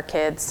involved with our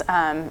kids.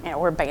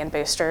 We're band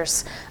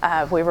boosters.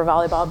 We were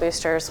volleyball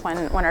boosters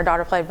when our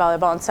daughter played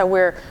volleyball, and so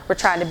we're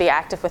trying to be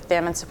active with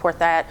them and support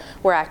that.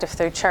 We're active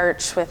through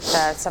church with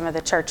some of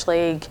the church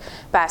league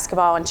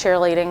basketball and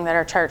cheerleading that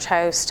our church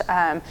hosts,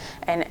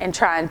 and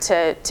trying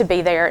to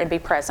be there and be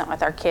present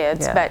with our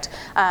kids. But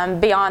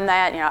beyond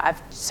that,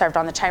 I've served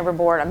on the chamber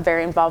board. I'm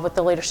very involved with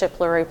the Leadership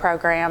LaRue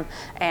program,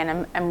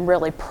 and I'm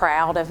really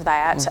proud of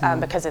that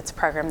because it's a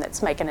program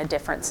that's making a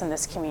difference in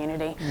this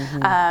community.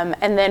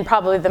 And then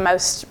probably the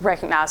most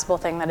recognizable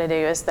thing that I do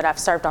is that I've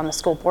served on the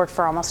school board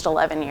for almost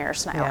 11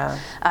 years now.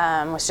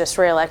 Was just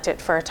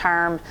reelected for a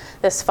term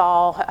this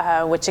fall,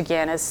 which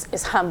again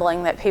is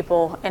humbling that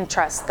people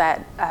entrust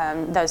that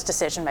those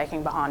decision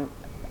making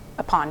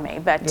upon me.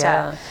 But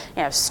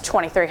it's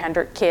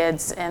 2,300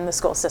 kids in the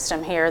school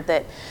system here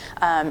that,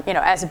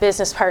 as a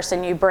business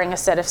person, you bring a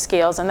set of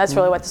skills, and that's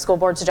really what the school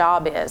board's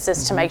job is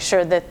to make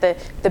sure that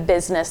the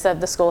business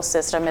of the school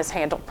system is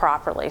handled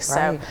properly.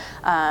 So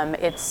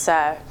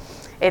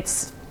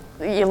it's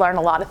you learn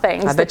a lot of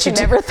things that you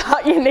never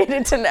thought you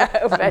needed to know.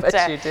 But, I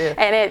bet you do.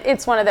 And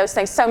it's one of those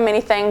things, so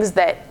many things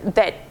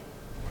that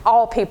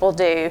all people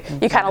do.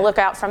 You kind of look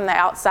out from the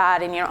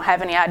outside and you don't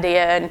have any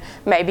idea, and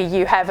maybe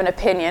you have an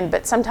opinion,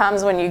 but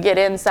sometimes when you get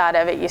inside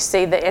of it, you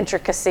see the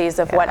intricacies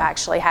of what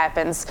actually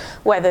happens,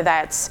 whether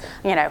that's,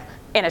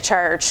 in a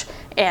church,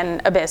 in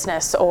a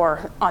business,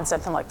 or on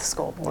something like the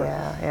school board.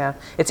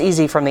 It's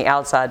easy from the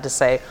outside to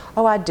say,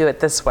 oh, I'd do it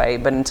this way,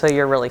 but until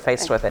you're really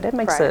faced with it, it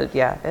makes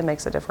it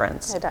makes a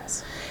difference. It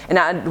does.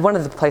 And one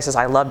of the places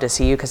I love to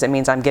see you, because it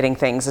means I'm getting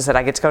things, is that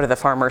I get to go to the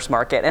farmers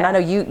market. And I know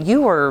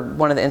you were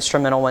one of the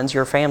instrumental ones,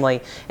 your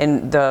family,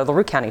 in the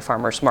LaRue County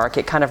Farmers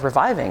Market kind of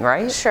reviving,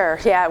 right? Sure,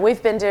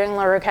 we've been doing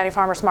LaRue County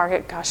Farmers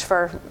Market,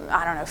 for,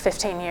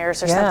 15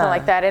 years or something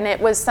like that. And it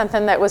was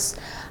something that was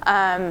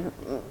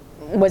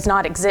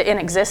not in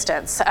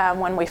existence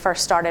when we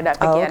first started up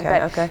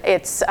again.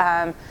 It's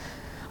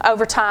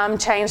over time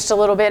changed a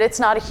little bit. It's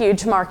not a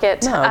huge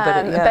market,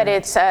 but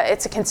it's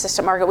a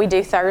consistent market. We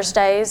do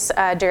Thursdays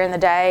during the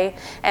day,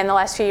 and the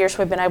last few years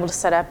we've been able to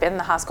set up in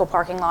the high school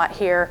parking lot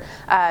here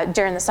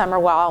during the summer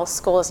while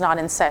school is not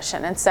in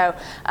session. And so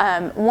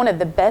one of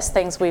the best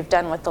things we've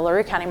done with the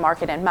LaRue County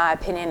Market, in my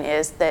opinion,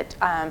 is that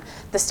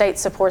the state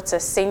supports a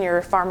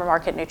senior farmer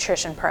market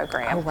nutrition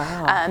program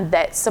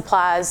that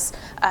supplies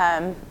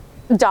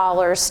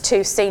dollars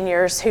to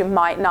seniors who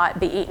might not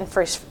be eating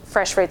fresh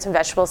fruits and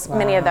vegetables.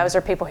 Many of those are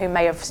people who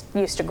may have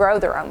used to grow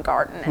their own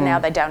garden, and now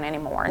they don't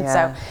anymore. And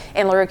so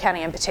in LaRue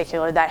County in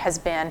particular, that has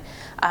been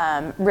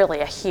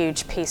really a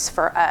huge piece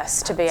for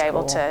us to be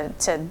able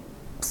to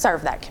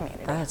serve that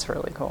community. That's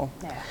really cool.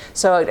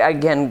 So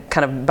again,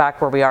 kind of back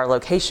where we are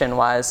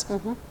location-wise,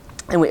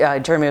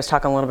 and Jeremy was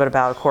talking a little bit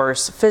about, of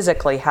course,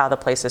 physically how the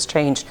place has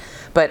changed.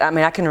 But I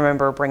mean, I can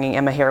remember bringing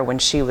Emma here when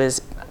she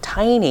was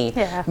tiny,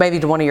 maybe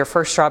to one of your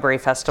first strawberry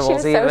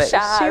festivals. She was so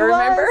shy, I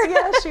remember.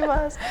 Yeah, she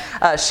was.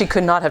 She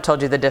could not have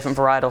told you the different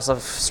varietals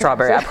of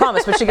strawberry, I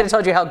promise, but she could have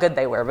told you how good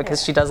they were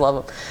because she does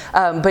love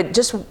them. But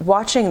just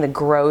watching the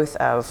growth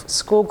of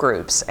school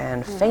groups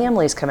and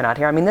families coming out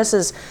here, I mean, this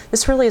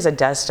really is a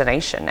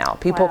destination now.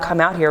 People come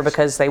out here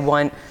because they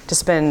want to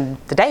spend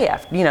the day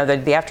after, you know,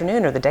 the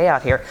afternoon or the day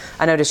out here.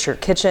 I noticed your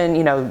kitchen,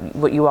 you know,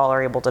 what you all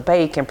are able to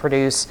bake and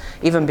produce,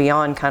 even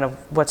beyond kind of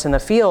what's in the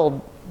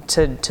field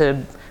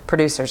to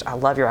produce. I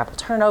love your apple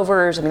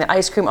turnovers, I mean, the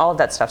ice cream, all of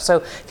that stuff. So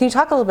can you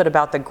talk a little bit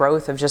about the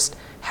growth of just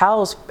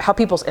how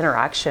people's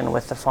interaction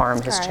with the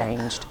farm has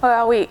changed?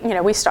 Well,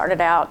 we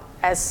started out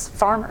as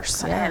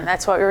farmers, and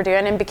that's what we were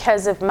doing. And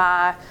because of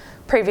my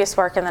previous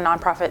work in the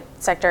nonprofit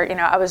sector, you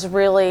know, I was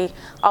really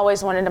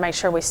always wanted to make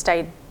sure we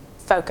stayed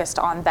focused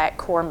on that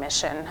core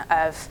mission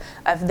of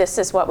this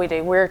is what we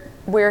do.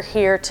 We're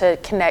here to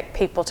connect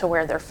people to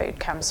where their food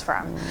comes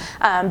from.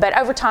 But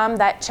over time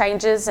that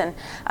changes, and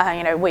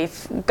you know,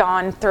 we've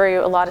gone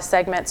through a lot of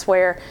segments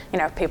where, you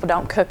know, people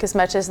don't cook as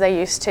much as they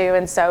used to,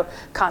 and so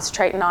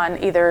concentrating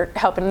on either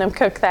helping them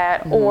cook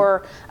that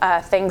or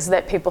things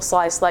that people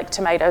slice like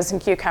tomatoes and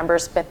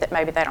cucumbers, but that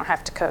maybe they don't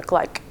have to cook,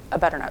 like a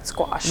butternut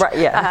squash. Right,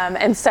 yeah.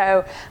 And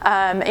so,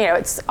 you know,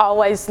 it's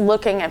always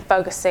looking and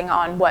focusing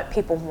on what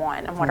people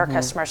want and what our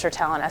customers are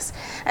telling us.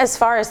 As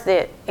far as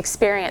the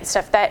experience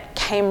stuff, that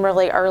came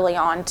really early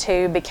on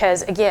too,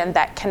 because again,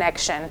 that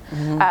connection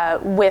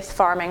with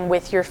farming,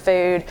 with your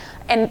food,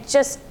 and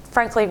just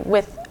frankly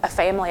with a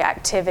family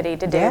activity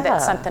to do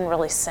that's something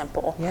really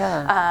simple.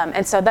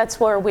 And so that's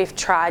where we've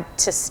tried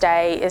to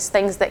stay, is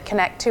things that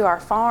connect to our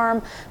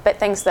farm, but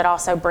things that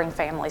also bring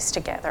families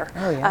together.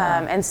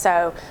 And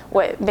so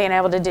being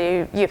able to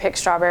do, you pick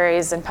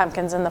strawberries and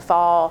pumpkins in the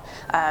fall,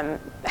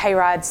 hay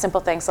rides,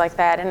 simple things like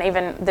that. And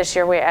even this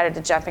year we added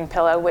a jumping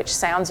pillow, which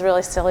sounds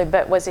really silly,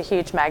 but was a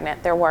huge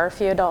magnet. There were a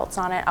few adults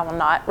on it. I will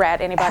not rat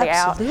anybody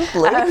out.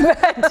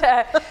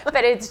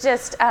 But it's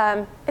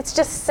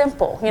just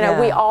simple. You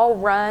know, we all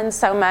run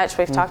so much.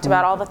 We've talked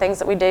about all the things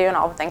that we do and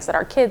all the things that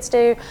our kids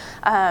do.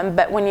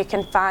 But when you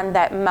can find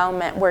that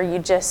moment where you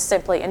just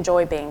simply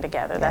enjoy being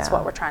together, that's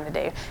what we're trying to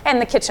do.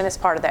 And the kitchen is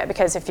part of that,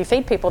 because if you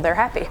feed people, they're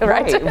happy,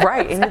 right?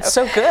 Right, and it's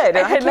so good.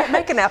 I can't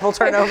make an apple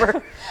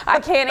turnover. I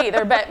can't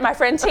either, but my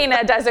friend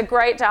Tina does a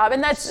great job,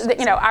 and that's,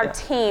 you know, our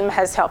team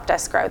has helped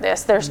us grow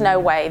this. There's no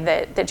way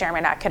that Jeremy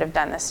and I could have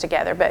done this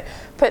together, but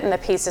putting the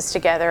pieces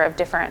together of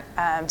different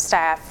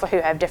staff who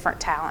have different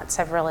talents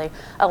have really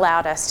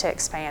allowed us to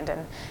expand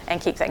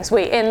and keep things.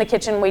 In the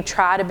kitchen, we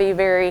try to be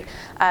very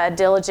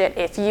diligent.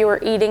 If you are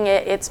eating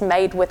it, it's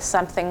made with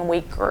something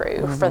we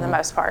grew for the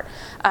most part.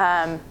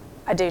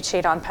 I do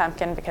cheat on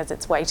pumpkin because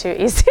it's way too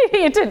easy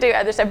to do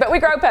other stuff, but we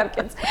grow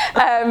pumpkins.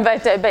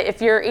 But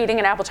if you're eating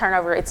an apple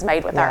turnover, it's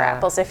made with our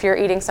apples. If you're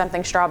eating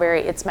something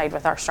strawberry, it's made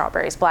with our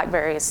strawberries,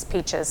 blackberries,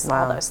 peaches,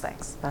 all those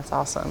things. That's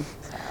awesome.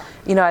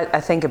 You know,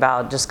 I think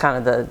about just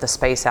kind of the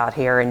space out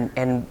here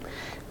and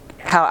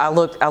how I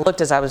looked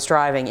as I was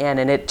driving in,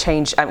 and it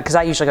changed because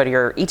I usually go to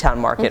your E-Town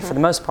market for the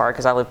most part,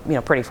 because I live, you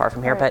know, pretty far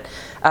from here. But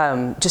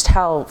just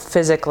how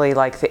physically,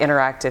 like, the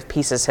interactive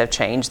pieces have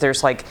changed. There's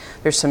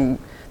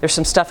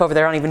some stuff over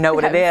there, I don't even know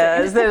what it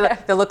is.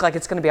 They look like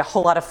it's going to be a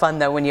whole lot of fun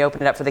though when you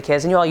open it up for the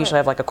kids. And you all usually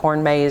have like a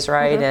corn maze,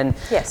 right?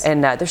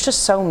 And there's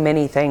just so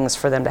many things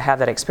for them to have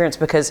that experience,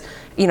 because,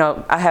 you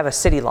know, I have a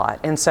city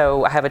lot, and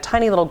so I have a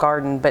tiny little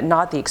garden, but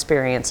not the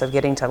experience of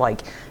getting to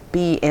like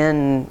be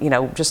in, you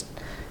know, just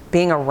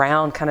being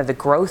around kind of the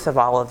growth of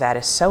all of that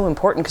is so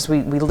important, because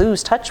we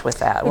lose touch with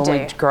that when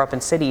we grow up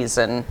in cities.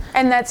 And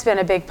that's been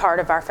a big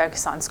part of our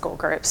focus on school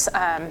groups.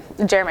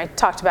 Jeremy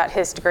talked about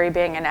his degree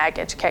being in ag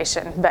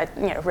education, but,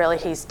 you know, really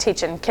he's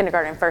teaching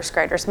kindergarten and first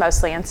graders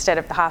mostly instead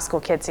of the high school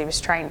kids he was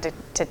trained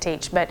to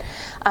teach. But,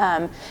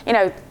 you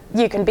know,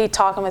 you can be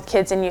talking with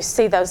kids and you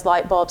see those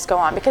light bulbs go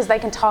on, because they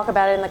can talk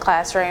about it in the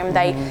classroom.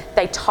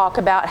 They talk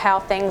about how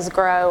things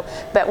grow,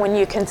 but when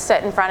you can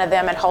sit in front of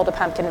them and hold a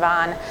pumpkin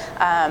vine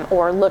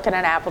or look at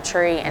an apple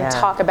tree and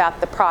talk about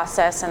the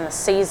process and the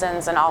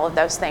seasons and all of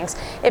those things,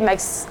 it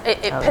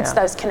puts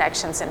those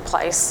connections in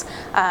place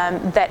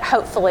that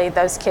hopefully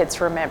those kids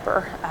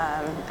remember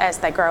as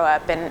they grow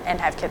up and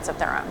have kids of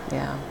their own.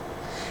 Yeah.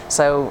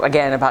 So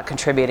again, about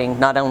contributing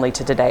not only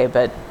to today,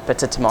 but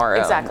to tomorrow.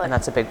 Exactly. And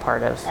that's a big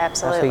part of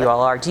Absolutely. who you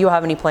all are. Do you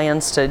have any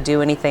plans to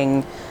do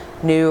anything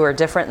new or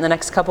different in the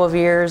next couple of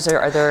years? Or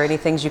are there any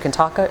things you can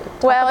talk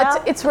about?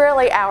 Well, it's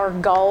really our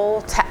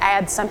goal to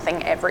add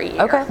something every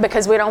year,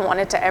 because we don't want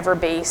it to ever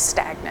be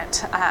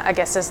stagnant, I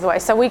guess is the way.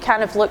 So we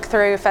kind of look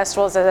through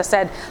festivals. As I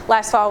said,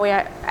 last fall we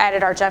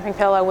added our jumping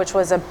pillow, which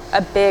was a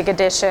big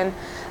addition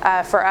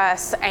for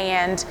us,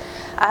 and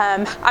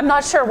I'm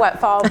not sure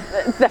what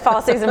the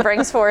fall season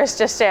brings for us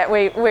just yet.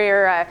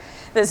 We're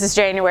this is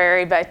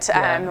January, but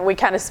we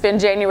kind of spend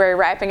January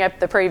wrapping up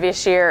the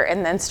previous year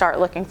and then start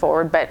looking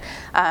forward. But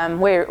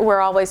we're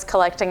always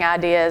collecting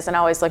ideas and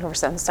always looking for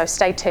something. So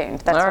stay tuned.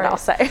 That's what I'll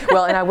say.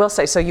 Well, and I will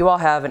say, so you all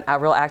have a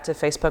real active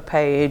Facebook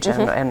page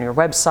and your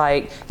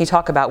website. Can you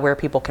talk about where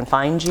people can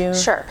find you?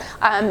 Sure.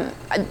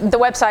 The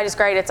website is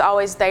great. It's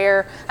always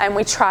there, and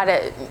we try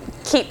to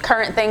keep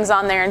current things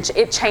on there, and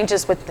it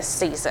changes with the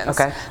seasons.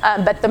 Okay.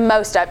 But the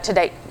most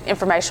up-to-date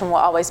information will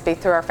always be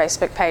through our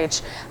Facebook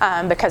page,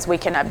 because we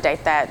can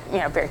update that,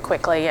 very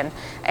quickly,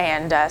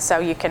 and so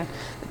you can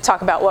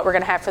talk about what we're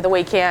going to have for the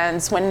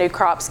weekends, when new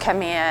crops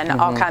come in,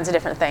 all kinds of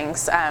different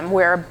things.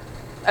 We're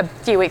a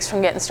few weeks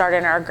from getting started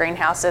in our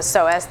greenhouses,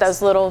 so as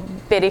those little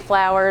bitty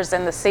flowers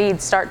and the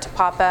seeds start to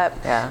pop up,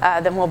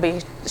 then we'll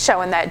be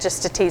showing that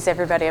just to tease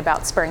everybody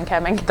about spring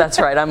coming. That's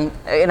right.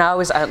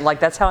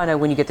 That's how I know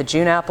when you get the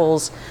June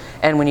apples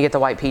and when you get the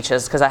white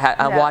peaches, because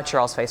I watch your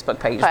all's Facebook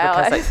page,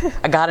 because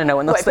I got to know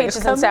when those things come. White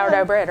peaches and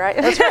sourdough bread, right?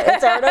 That's right.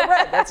 And sourdough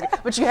bread.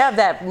 But you have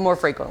that more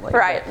frequently.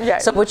 Right. Yeah.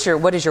 So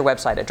what is your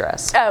website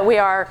address? We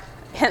are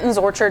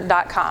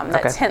Hinton'sOrchard.com.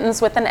 That's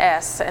Hinton's with an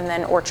S and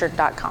then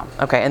orchard.com.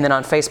 Okay, and then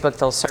on Facebook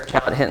they'll search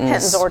out Hinton's.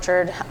 Hinton's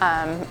Orchard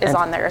is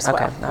on there as well.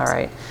 Okay, all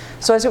right.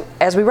 So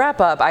as we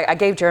wrap up, I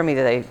gave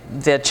Jeremy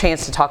the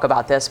chance to talk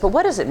about this, but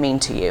what does it mean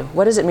to you?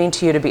 What does it mean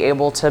to you to be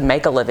able to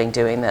make a living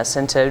doing this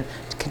and to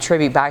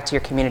contribute back to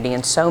your community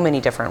in so many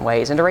different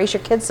ways and to raise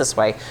your kids this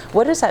way?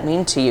 What does that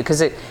mean to you?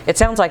 Because it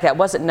sounds like that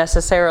wasn't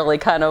necessarily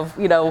kind of,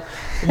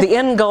 the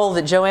end goal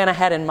that Joanna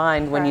had in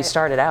mind when you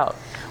started out.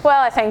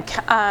 Well, I think,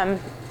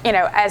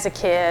 as a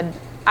kid,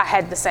 I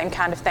had the same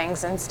kind of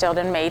things instilled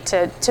in me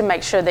to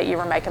make sure that you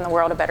were making the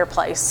world a better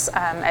place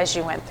as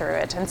you went through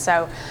it, and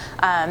so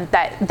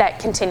that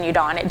continued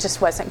on. It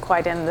just wasn't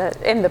quite in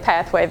the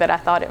pathway that I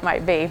thought it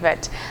might be,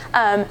 but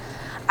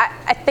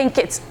I think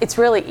it's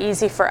really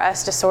easy for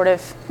us to sort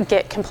of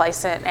get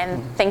complacent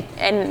and think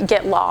and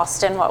get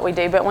lost in what we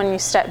do. But when you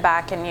step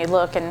back and you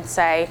look and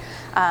say,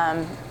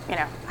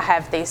 I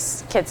have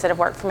these kids that have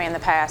worked for me in the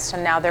past,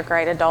 and now they're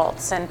great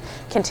adults and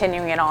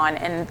continuing it on,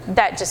 and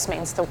that just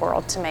means the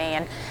world to me.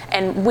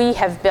 And we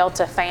have built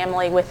a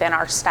family within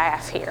our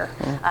staff here,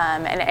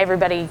 and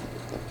everybody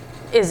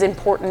is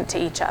important to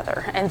each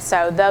other. And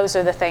so those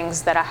are the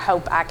things that I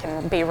hope I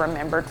can be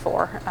remembered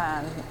for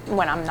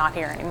when I'm not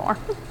here anymore.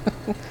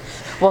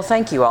 Well,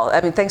 thank you all.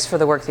 I mean, thanks for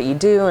the work that you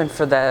do and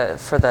for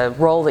the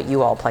role that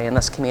you all play in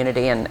this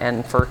community,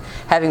 and for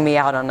having me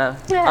out on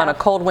a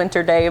cold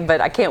winter day.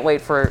 But I can't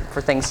wait for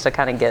things to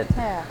kind of get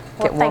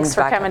warmed thanks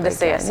for back coming up to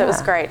see again. us. It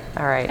was great.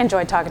 All right.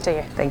 Enjoyed talking to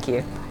you. Thank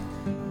you.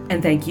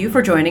 And thank you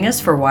for joining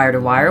us for Wire to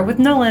Wire with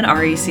Nolan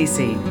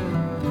RECC.